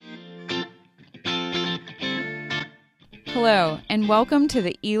Hello, and welcome to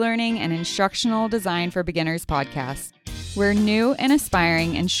the E-Learning and Instructional Design for Beginners podcast, where new and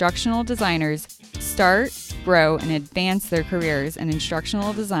aspiring instructional designers start, grow, and advance their careers in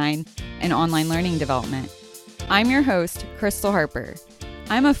instructional design and online learning development. I'm your host, Crystal Harper.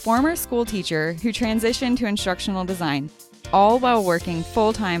 I'm a former school teacher who transitioned to instructional design, all while working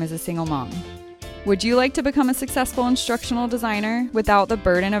full-time as a single mom. Would you like to become a successful instructional designer without the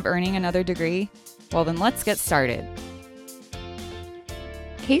burden of earning another degree? Well, then let's get started.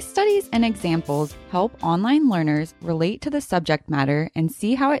 Case studies and examples help online learners relate to the subject matter and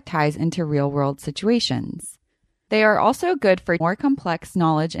see how it ties into real-world situations. They are also good for more complex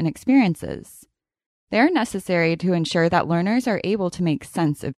knowledge and experiences. They are necessary to ensure that learners are able to make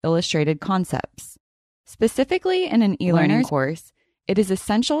sense of illustrated concepts. Specifically in an e-learning course, it is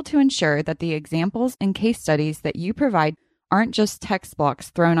essential to ensure that the examples and case studies that you provide aren't just text blocks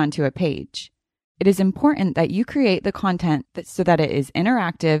thrown onto a page. It is important that you create the content so that it is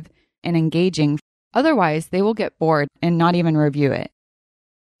interactive and engaging. Otherwise, they will get bored and not even review it.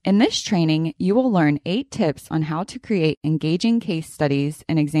 In this training, you will learn 8 tips on how to create engaging case studies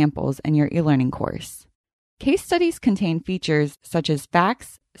and examples in your e-learning course. Case studies contain features such as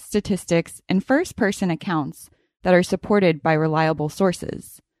facts, statistics, and first-person accounts that are supported by reliable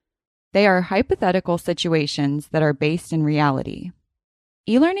sources. They are hypothetical situations that are based in reality.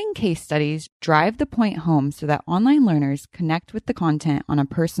 E-learning case studies drive the point home so that online learners connect with the content on a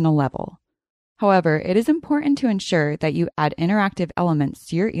personal level. However, it is important to ensure that you add interactive elements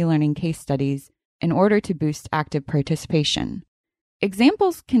to your e-learning case studies in order to boost active participation.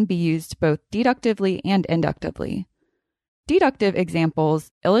 Examples can be used both deductively and inductively. Deductive examples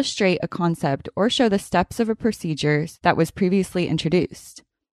illustrate a concept or show the steps of a procedure that was previously introduced,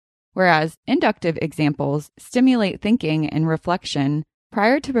 whereas inductive examples stimulate thinking and reflection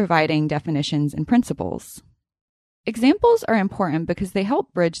prior to providing definitions and principles. Examples are important because they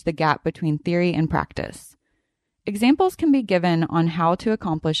help bridge the gap between theory and practice. Examples can be given on how to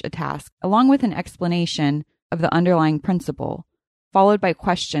accomplish a task along with an explanation of the underlying principle, followed by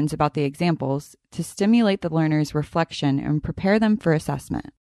questions about the examples to stimulate the learner's reflection and prepare them for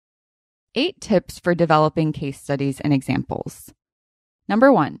assessment. 8 tips for developing case studies and examples.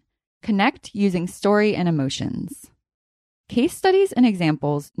 Number 1, connect using story and emotions. Case studies and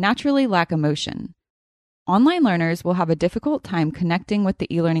examples naturally lack emotion. Online learners will have a difficult time connecting with the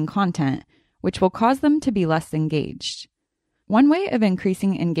e-learning content, which will cause them to be less engaged. One way of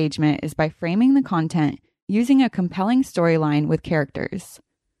increasing engagement is by framing the content using a compelling storyline with characters.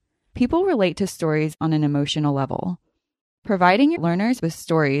 People relate to stories on an emotional level. Providing learners with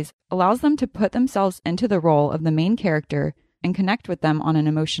stories allows them to put themselves into the role of the main character and connect with them on an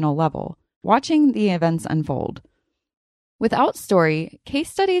emotional level, watching the events unfold. Without story, case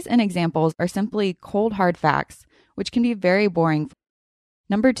studies and examples are simply cold, hard facts, which can be very boring.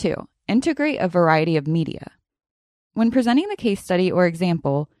 Number 2, integrate a variety of media. When presenting the case study or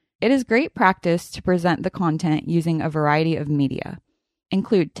example, it is great practice to present the content using a variety of media.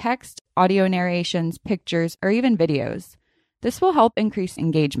 Include text, audio narrations, pictures, or even videos. This will help increase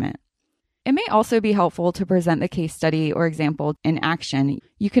engagement. It may also be helpful to present the case study or example in action.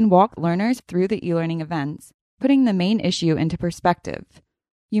 You can walk learners through the e-learning events, putting the main issue into perspective.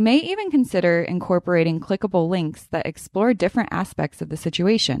 You may even consider incorporating clickable links that explore different aspects of the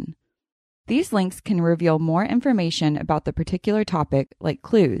situation. These links can reveal more information about the particular topic, like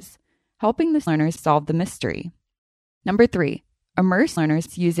clues, helping the learners solve the mystery. Number 3, immerse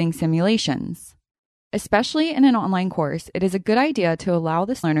learners using simulations. Especially in an online course, it is a good idea to allow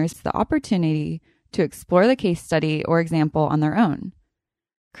the learners the opportunity to explore the case study or example on their own.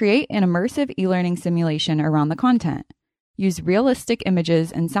 Create an immersive e-learning simulation around the content. Use realistic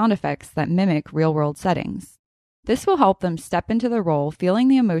images and sound effects that mimic real-world settings. This will help them step into the role feeling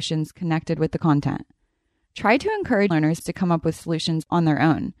the emotions connected with the content. Try to encourage learners to come up with solutions on their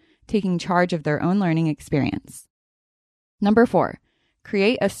own, taking charge of their own learning experience. Number 4,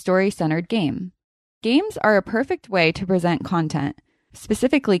 create a story-centered game. Games are a perfect way to present content,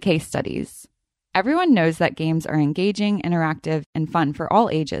 specifically case studies. Everyone knows that games are engaging, interactive, and fun for all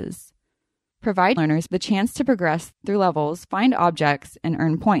ages. Provide learners the chance to progress through levels, find objects, and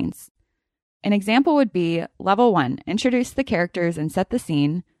earn points. An example would be Level 1, introduce the characters and set the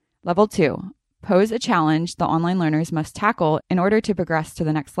scene. Level 2, pose a challenge the online learners must tackle in order to progress to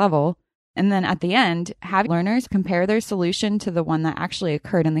the next level. And then at the end, have learners compare their solution to the one that actually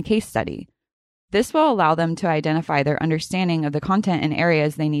occurred in the case study. This will allow them to identify their understanding of the content and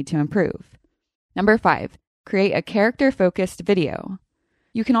areas they need to improve. Number 5, create a character-focused video.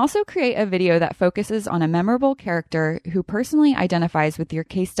 You can also create a video that focuses on a memorable character who personally identifies with your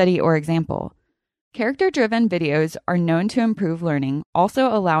case study or example. Character-driven videos are known to improve learning,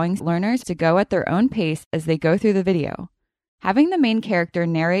 also allowing learners to go at their own pace as they go through the video. Having the main character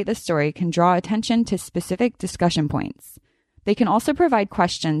narrate the story can draw attention to specific discussion points. They can also provide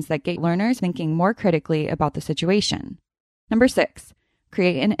questions that get learners thinking more critically about the situation. Number 6,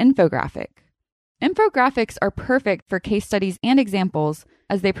 create an infographic. Infographics are perfect for case studies and examples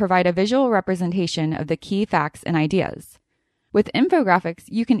as they provide a visual representation of the key facts and ideas. With infographics,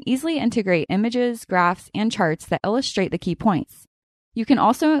 you can easily integrate images, graphs, and charts that illustrate the key points. You can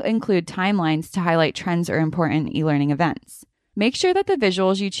also include timelines to highlight trends or important e-learning events. Make sure that the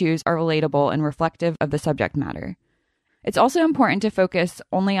visuals you choose are relatable and reflective of the subject matter. It's also important to focus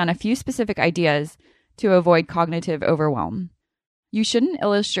only on a few specific ideas to avoid cognitive overwhelm. You shouldn't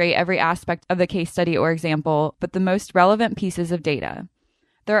illustrate every aspect of the case study or example, but the most relevant pieces of data.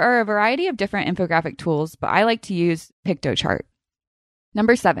 There are a variety of different infographic tools, but I like to use Piktochart.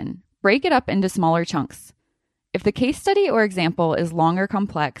 Number 7, break it up into smaller chunks. If the case study or example is long or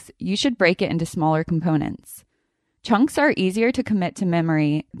complex, you should break it into smaller components. Chunks are easier to commit to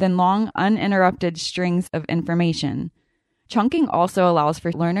memory than long, uninterrupted strings of information. Chunking also allows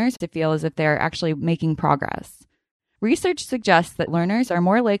for learners to feel as if they are actually making progress. Research suggests that learners are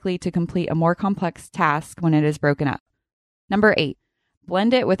more likely to complete a more complex task when it is broken up. Number 8,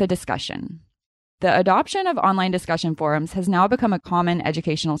 blend it with a discussion. The adoption of online discussion forums has now become a common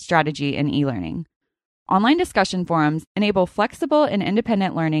educational strategy in e-learning. Online discussion forums enable flexible and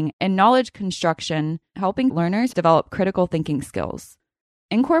independent learning and knowledge construction, helping learners develop critical thinking skills.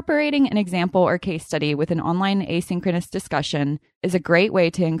 Incorporating an example or case study with an online asynchronous discussion is a great way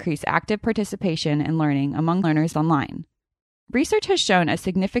to increase active participation in learning among learners online. Research has shown a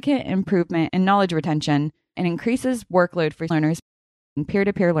significant improvement in knowledge retention and increases workload for learners in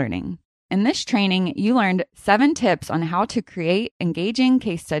peer-to-peer learning. In this training, you learned 7 tips on how to create engaging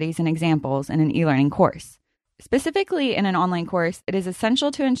case studies and examples in an e-learning course. Specifically, in an online course, it is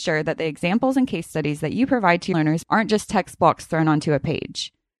essential to ensure that the examples and case studies that you provide to learners aren't just text blocks thrown onto a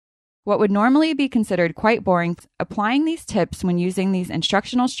page. What would normally be considered quite boring, applying these tips when using these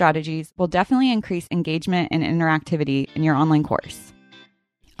instructional strategies will definitely increase engagement and interactivity in your online course.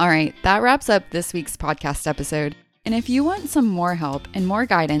 All right, that wraps up this week's podcast episode. And if you want some more help and more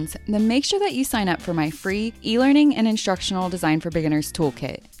guidance, then make sure that you sign up for my free e-learning and instructional design for beginners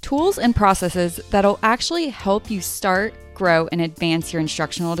toolkit. Tools and processes that'll actually help you start, grow, and advance your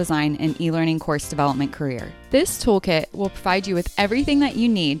instructional design and e-learning course development career. This toolkit will provide you with everything that you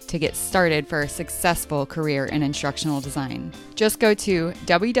need to get started for a successful career in instructional design. Just go to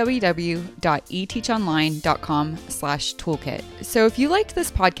www.eteachonline.com/toolkit. So if you liked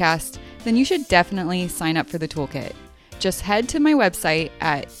this podcast, then you should definitely sign up for the toolkit. Just head to my website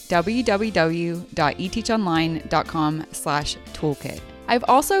at www.eteachonline.com/toolkit. I've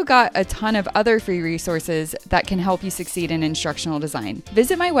also got a ton of other free resources that can help you succeed in instructional design.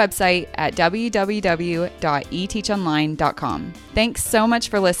 Visit my website at www.eteachonline.com. Thanks so much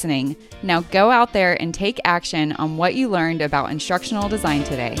for listening. Now go out there and take action on what you learned about instructional design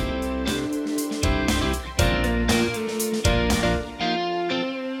today.